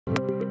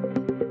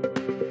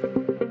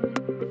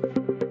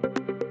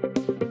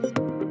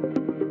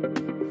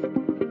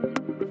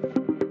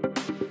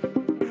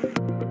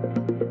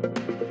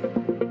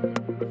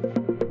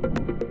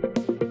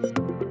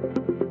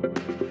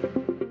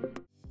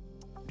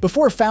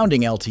Before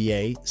founding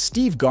LTA,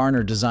 Steve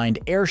Garner designed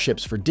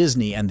airships for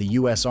Disney and the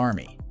US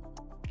Army.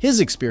 His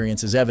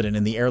experience is evident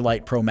in the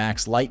AIRLIGHT Pro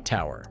Max light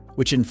tower,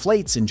 which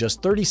inflates in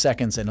just 30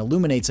 seconds and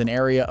illuminates an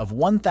area of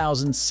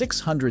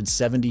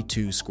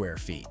 1,672 square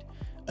feet.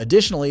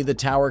 Additionally, the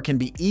tower can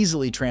be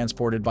easily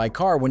transported by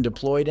car when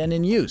deployed and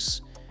in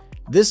use.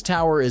 This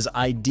tower is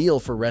ideal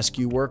for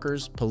rescue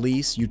workers,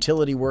 police,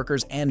 utility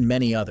workers, and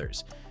many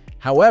others.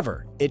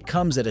 However, it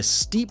comes at a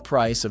steep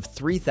price of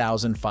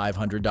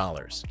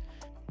 $3,500.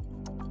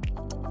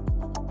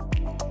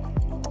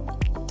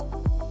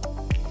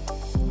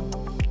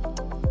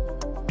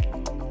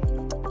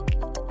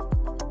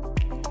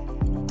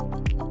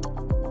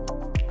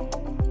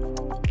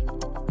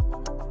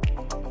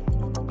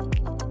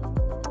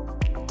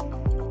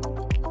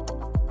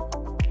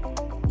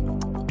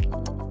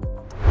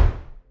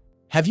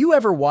 Have you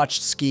ever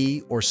watched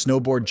ski or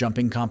snowboard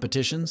jumping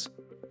competitions?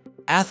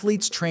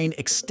 Athletes train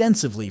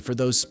extensively for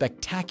those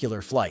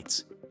spectacular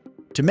flights.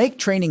 To make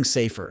training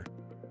safer,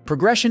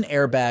 Progression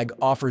Airbag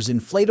offers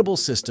inflatable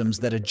systems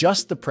that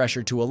adjust the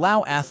pressure to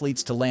allow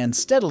athletes to land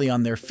steadily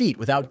on their feet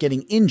without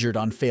getting injured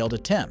on failed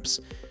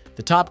attempts.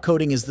 The top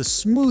coating is the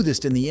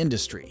smoothest in the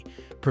industry,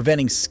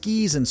 preventing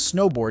skis and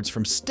snowboards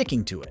from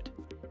sticking to it.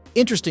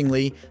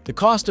 Interestingly, the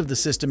cost of the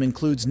system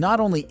includes not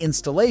only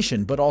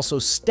installation but also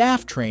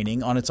staff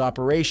training on its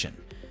operation.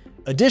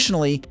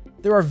 Additionally,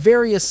 there are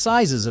various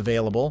sizes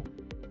available.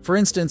 For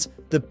instance,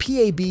 the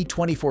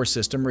PAB24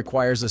 system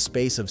requires a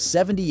space of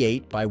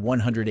 78 by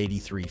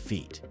 183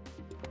 feet.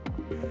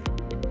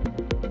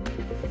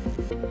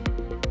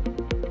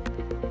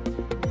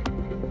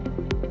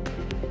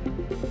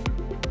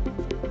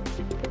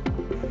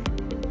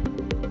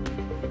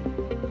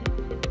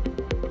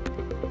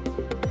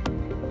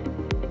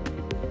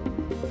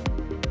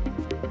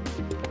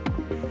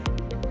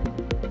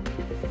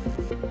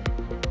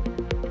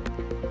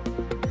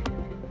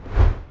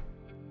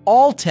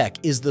 Alltech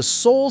is the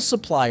sole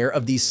supplier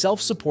of these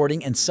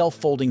self-supporting and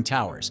self-folding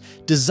towers,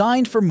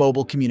 designed for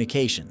mobile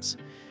communications.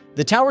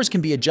 The towers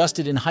can be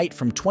adjusted in height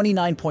from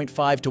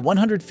 29.5 to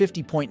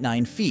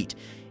 150.9 feet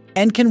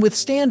and can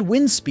withstand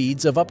wind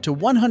speeds of up to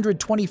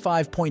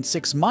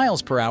 125.6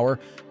 miles per hour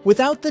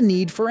without the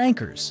need for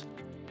anchors.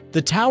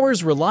 The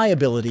tower's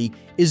reliability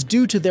is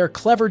due to their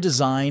clever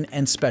design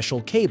and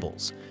special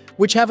cables,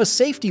 which have a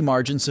safety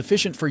margin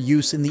sufficient for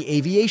use in the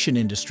aviation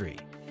industry.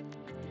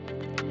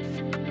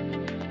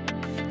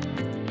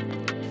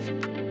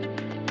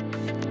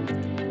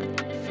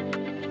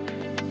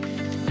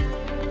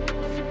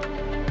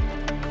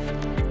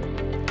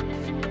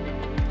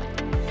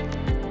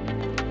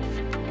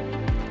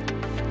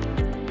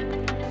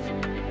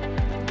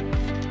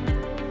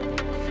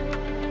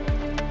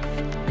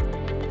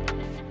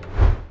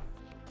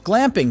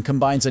 Glamping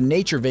combines a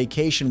nature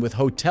vacation with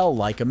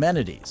hotel-like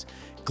amenities.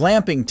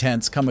 Glamping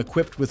tents come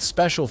equipped with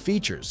special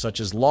features such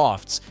as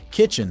lofts,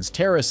 kitchens,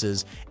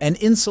 terraces, and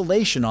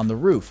insulation on the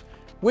roof,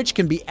 which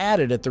can be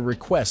added at the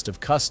request of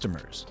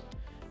customers.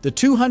 The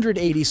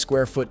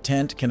 280-square-foot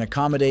tent can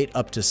accommodate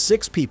up to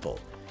 6 people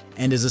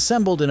and is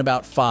assembled in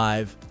about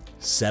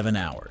 5–7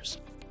 hours.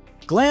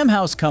 Glam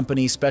House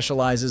Company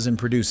specializes in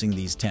producing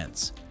these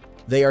tents.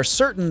 They are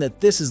certain that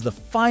this is the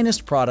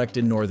finest product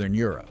in Northern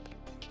Europe.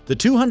 The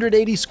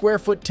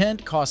 280-square-foot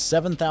tent costs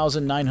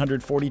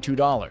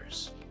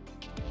 $7,942.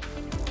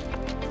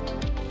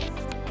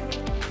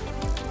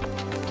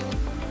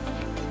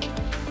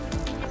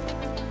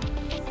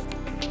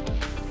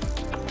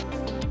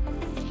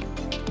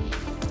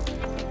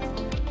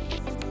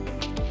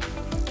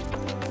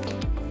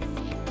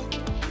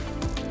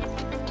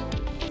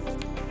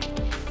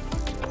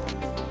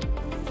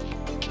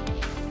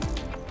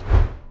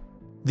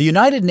 The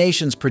United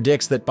Nations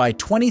predicts that by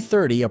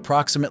 2030,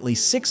 approximately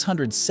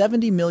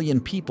 670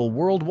 million people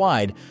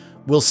worldwide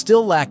will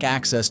still lack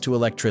access to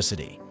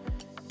electricity.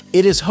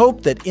 It is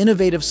hoped that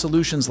innovative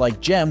solutions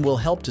like GEM will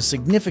help to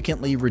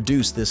significantly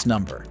reduce this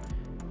number.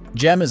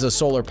 GEM is a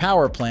solar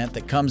power plant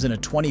that comes in a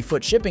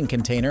 20-foot shipping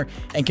container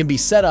and can be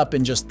set up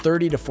in just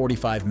 30 to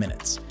 45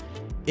 minutes.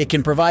 It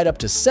can provide up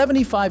to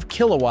 75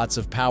 kilowatts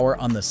of power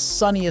on the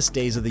sunniest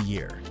days of the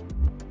year.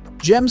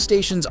 GEM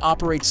stations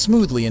operate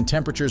smoothly in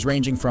temperatures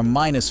ranging from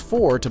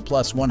 -4 to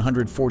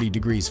 +140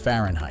 degrees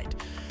Fahrenheit.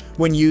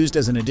 When used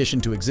as an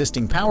addition to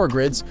existing power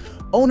grids,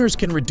 owners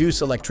can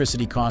reduce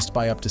electricity costs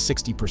by up to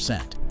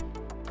 60%.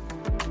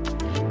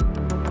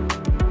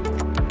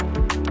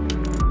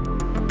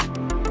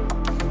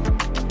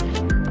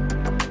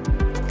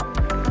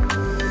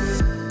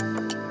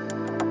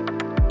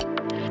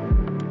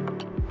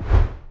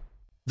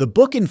 The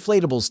Book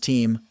Inflatables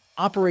team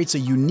operates a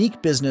unique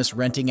business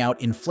renting out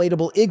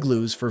inflatable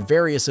igloos for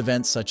various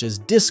events such as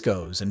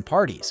discos and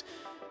parties.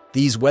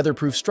 These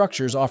weatherproof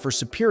structures offer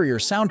superior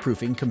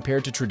soundproofing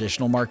compared to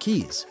traditional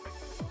marquees.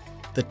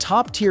 The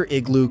top-tier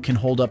igloo can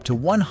hold up to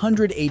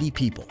 180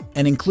 people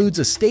and includes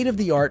a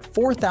state-of-the-art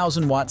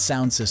 4,000-watt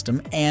sound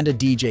system and a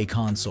DJ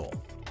console.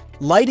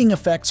 Lighting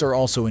effects are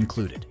also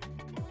included.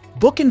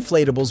 Book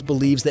Inflatables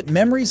believes that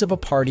memories of a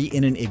party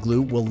in an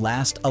igloo will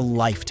last a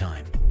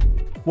lifetime.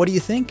 What do you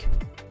think?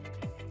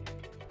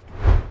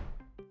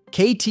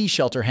 KT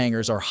shelter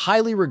hangers are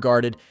highly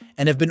regarded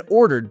and have been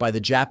ordered by the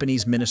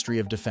Japanese Ministry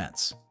of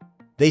Defense.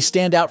 They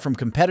stand out from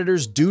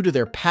competitors due to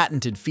their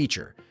patented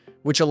feature,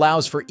 which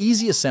allows for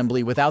easy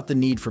assembly without the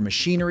need for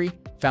machinery,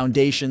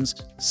 foundations,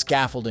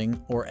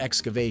 scaffolding, or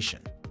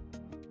excavation.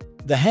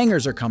 The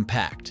hangers are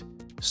compact,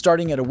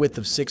 starting at a width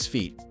of 6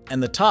 feet,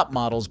 and the top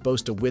models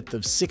boast a width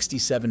of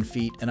 67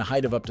 feet and a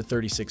height of up to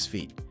 36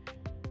 feet.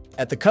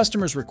 At the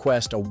customer's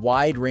request, a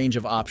wide range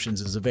of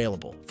options is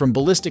available, from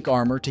ballistic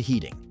armor to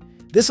heating.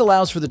 This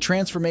allows for the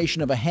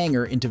transformation of a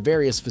hanger into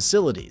various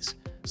facilities,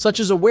 such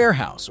as a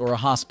warehouse or a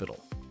hospital.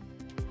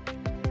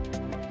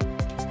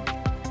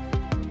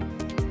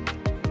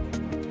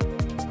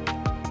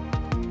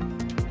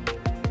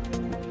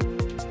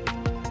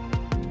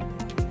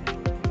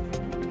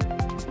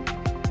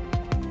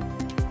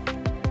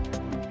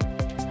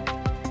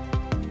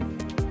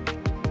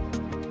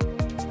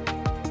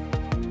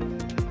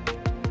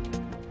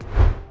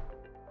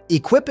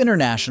 Equip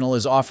International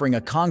is offering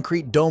a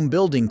concrete dome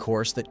building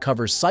course that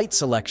covers site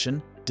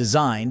selection,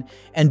 design,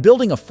 and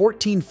building a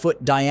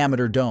 14-foot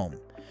diameter dome.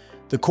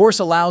 The course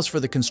allows for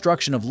the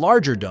construction of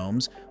larger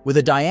domes with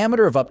a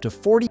diameter of up to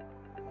 40.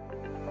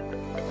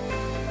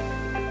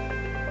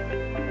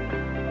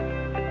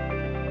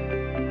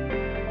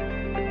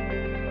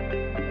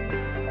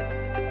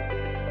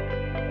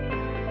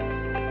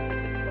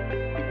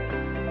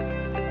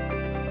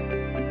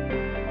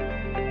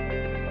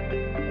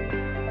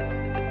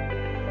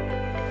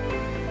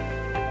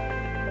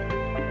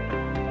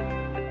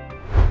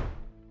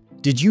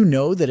 Did you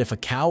know that if a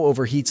cow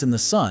overheats in the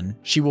sun,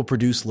 she will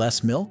produce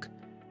less milk?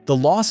 The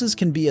losses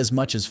can be as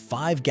much as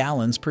 5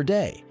 gallons per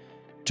day.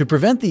 To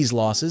prevent these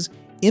losses,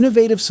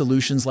 innovative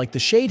solutions like the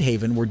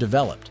Seahaven were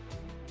developed.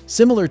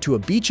 Similar to a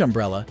beach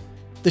umbrella,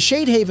 the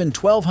Seahaven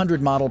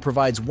 1200 model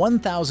provides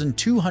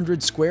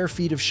 1,200 square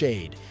feet of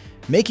shade,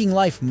 making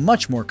life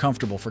much more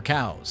comfortable for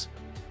cows.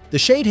 The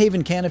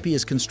Seahaven canopy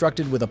is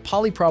constructed with a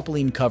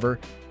polypropylene cover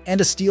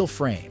and a steel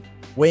frame,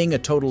 weighing a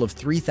total of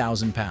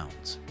 3,000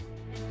 pounds.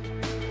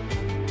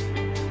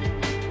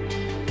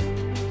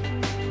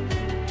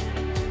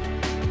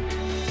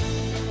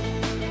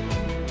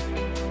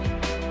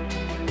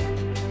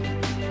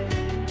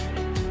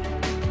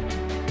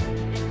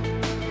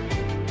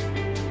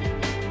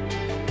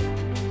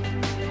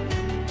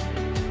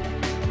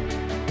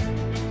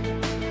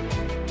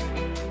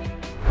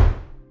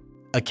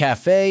 A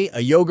cafe, a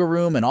yoga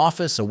room, an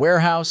office, a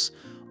warehouse,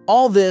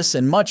 all this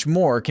and much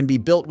more can be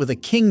built with a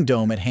king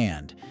dome at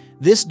hand.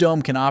 This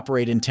dome can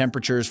operate in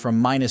temperatures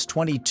from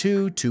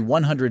 -22 to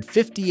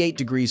 158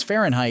 degrees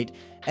Fahrenheit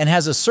and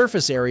has a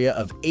surface area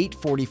of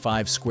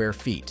 845 square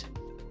feet.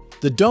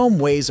 The dome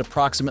weighs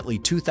approximately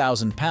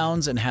 2,000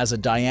 pounds and has a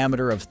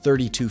diameter of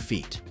 32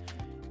 feet.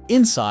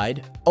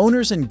 Inside,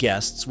 owners and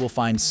guests will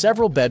find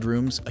several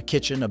bedrooms, a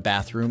kitchen, a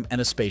bathroom,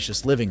 and a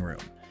spacious living room.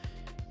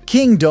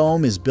 King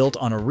Dome is built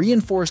on a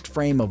reinforced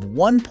frame of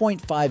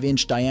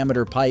 1.5-inch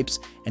diameter pipes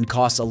and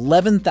costs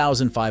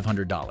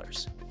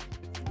 $11,500.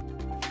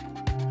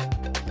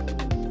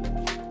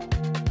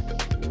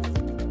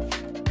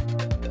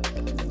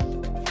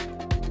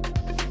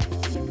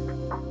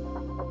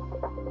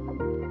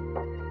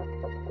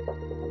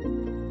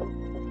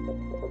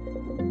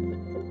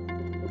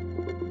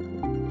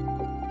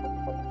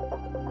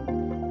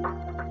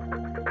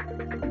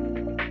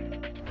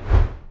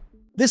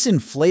 This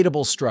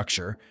inflatable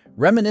structure,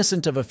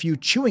 reminiscent of a few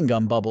chewing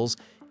gum bubbles,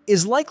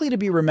 is likely to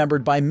be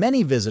remembered by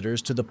many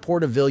visitors to the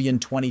Portavillion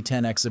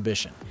 2010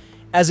 exhibition,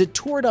 as it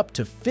toured up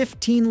to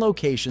 15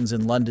 locations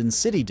in London's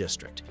City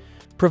District,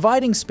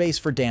 providing space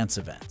for dance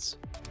events.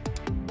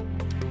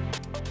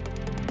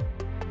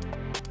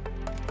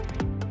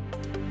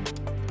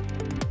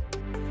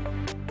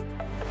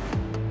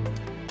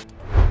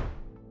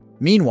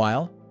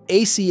 Meanwhile,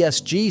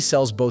 ACSG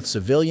sells both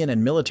civilian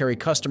and military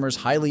customers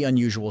highly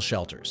unusual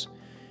shelters.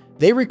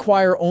 They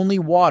require only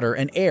water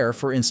and air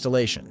for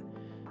installation.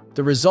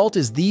 The result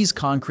is these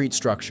concrete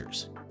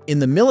structures. In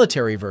the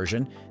military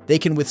version, they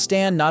can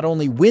withstand not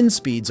only wind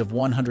speeds of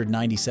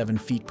 197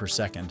 feet per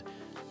second,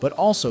 but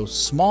also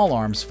small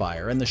arms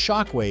fire and the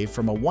shockwave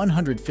from a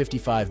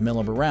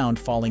 155mm round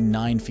falling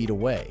 9 feet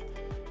away.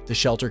 The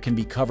shelter can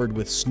be covered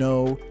with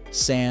snow,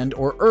 sand,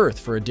 or earth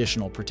for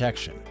additional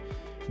protection.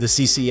 The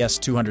CCS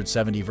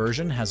 270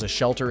 version has a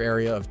shelter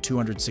area of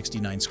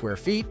 269 square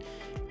feet,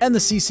 and the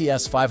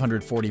CCS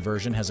 540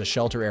 version has a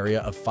shelter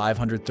area of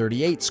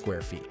 538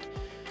 square feet.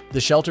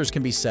 The shelters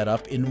can be set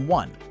up in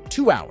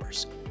 1-2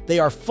 hours. They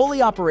are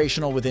fully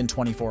operational within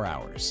 24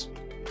 hours.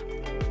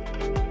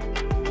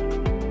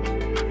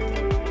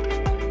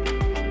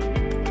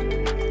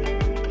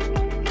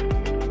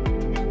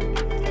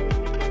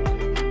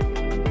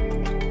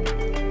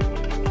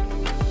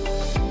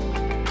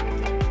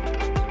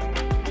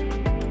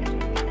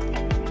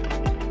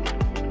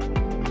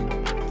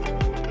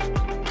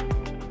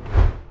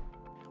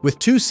 With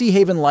 2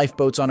 Seahaven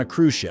lifeboats on a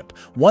cruise ship,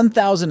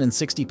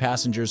 1,060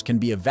 passengers can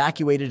be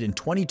evacuated in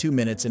 22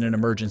 minutes in an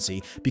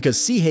emergency because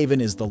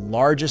Seahaven is the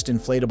largest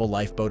inflatable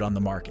lifeboat on the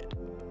market.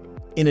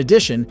 In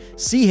addition,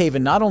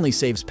 Seahaven not only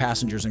saves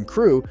passengers and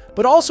crew,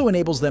 but also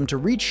enables them to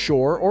reach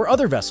shore or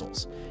other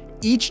vessels.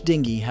 Each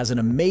dinghy has an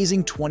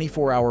amazing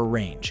 24-hour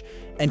range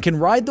and can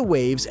ride the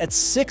waves at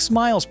 6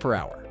 miles per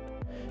hour.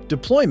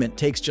 Deployment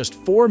takes just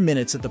 4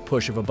 minutes at the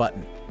push of a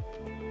button.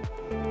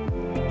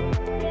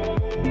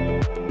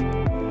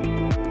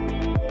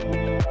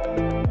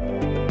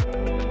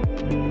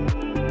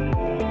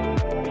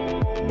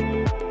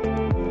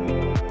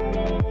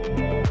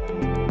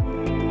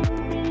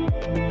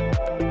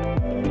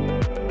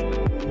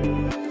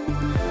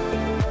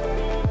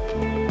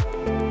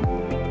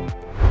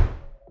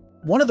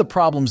 One of the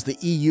problems the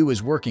EU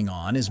is working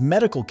on is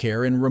medical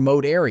care in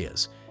remote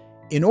areas.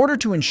 In order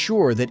to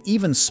ensure that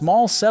even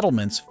small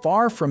settlements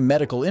far from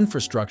medical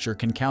infrastructure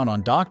can count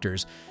on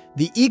doctors,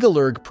 the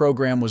AIRLIGHT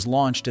program was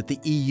launched at the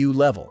EU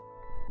level.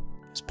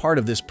 As part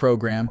of this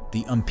program,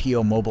 the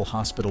UMPEO mobile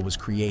hospital was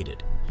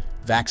created.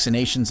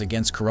 Vaccinations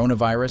against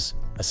coronavirus,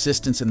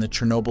 assistance in the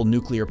Chernobyl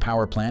nuclear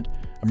power plant,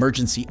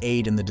 emergency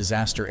aid in the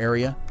disaster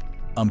area,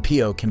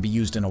 UMPEO can be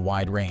used in a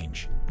wide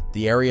range.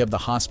 The area of the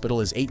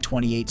hospital is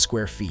 828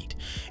 square feet,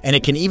 and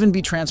it can even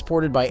be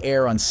transported by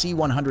air on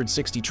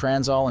C-160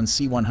 Transall and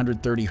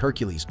C-130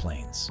 Hercules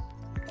planes.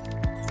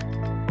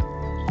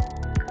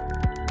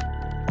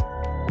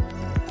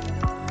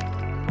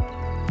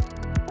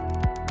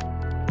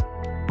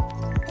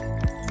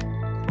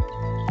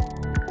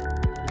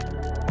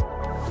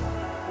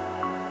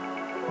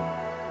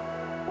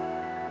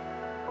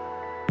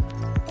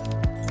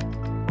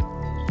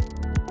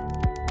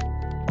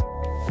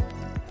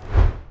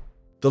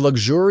 The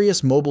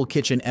luxurious mobile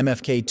kitchen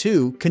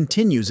MK2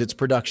 continues its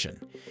production.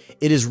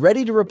 It is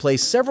ready to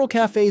replace several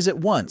cafes at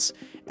once,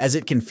 as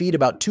it can feed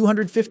about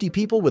 250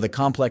 people with a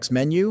complex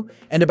menu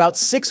and about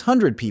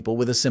 600 people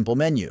with a simple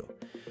menu.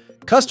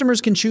 Customers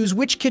can choose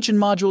which kitchen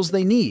modules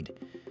they need.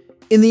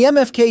 In the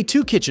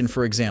MK2 kitchen,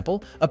 for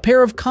example, a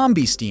pair of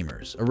combi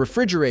steamers, a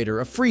refrigerator,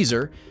 a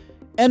freezer,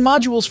 and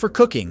modules for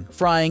cooking,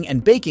 frying,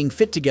 and baking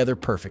fit together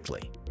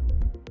perfectly.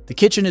 The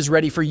kitchen is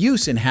ready for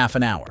use in half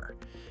an hour.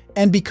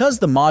 And because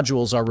the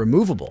modules are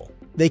removable,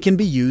 they can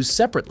be used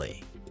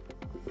separately.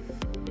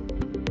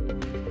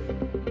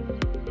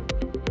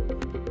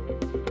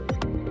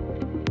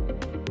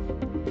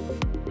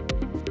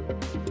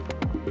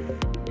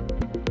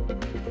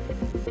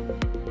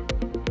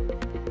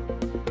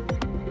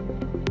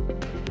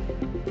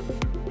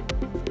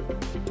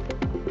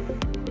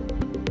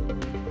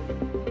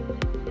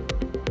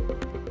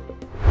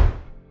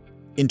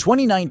 In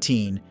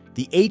 2019,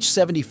 the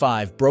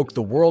H-75 broke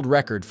the world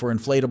record for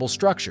inflatable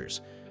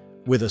structures.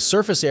 With a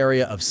surface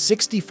area of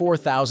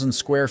 64,000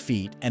 square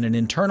feet and an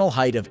internal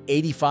height of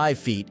 85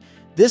 feet,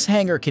 this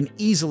hangar can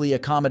easily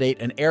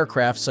accommodate an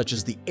aircraft such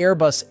as the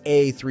Airbus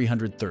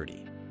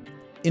A330.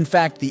 In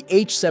fact, the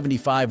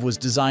H-75 was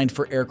designed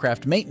for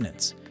aircraft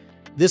maintenance.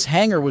 This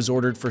hangar was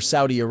ordered for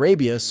Saudi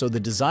Arabia, so the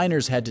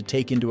designers had to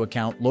take into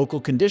account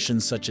local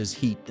conditions such as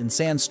heat and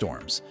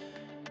sandstorms.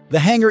 The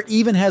hangar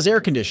even has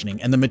air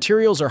conditioning, and the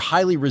materials are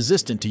highly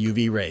resistant to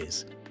UV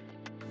rays.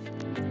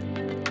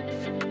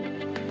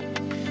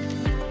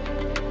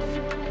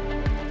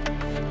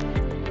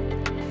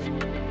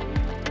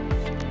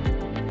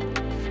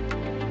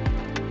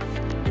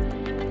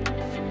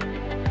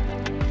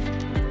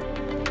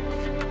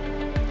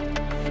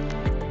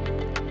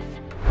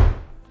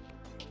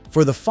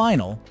 For the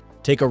final,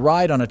 take a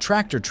ride on a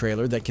tractor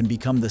trailer that can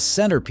become the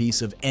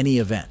centerpiece of any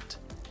event.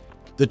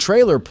 The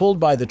trailer pulled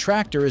by the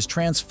tractor is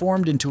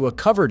transformed into a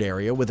covered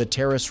area with a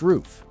terrace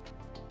roof.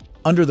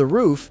 Under the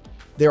roof,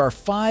 there are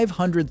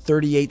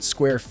 538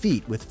 square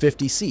feet with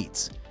 50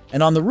 seats,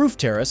 and on the roof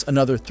terrace,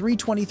 another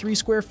 323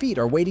 square feet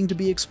are waiting to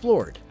be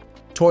explored.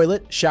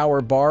 Toilet, shower,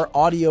 bar,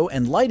 audio,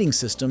 and lighting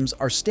systems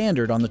are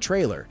standard on the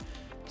trailer.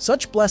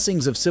 Such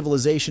blessings of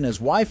civilization as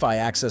Wi-Fi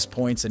access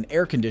points and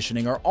air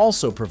conditioning are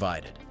also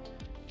provided.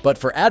 But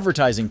for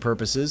advertising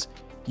purposes,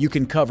 you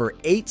can cover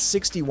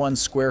 861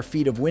 square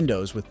feet of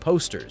windows with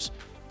posters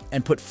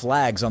and put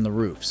flags on the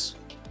roofs.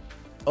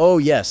 Oh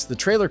yes, the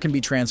trailer can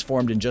be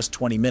transformed in just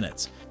 20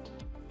 minutes.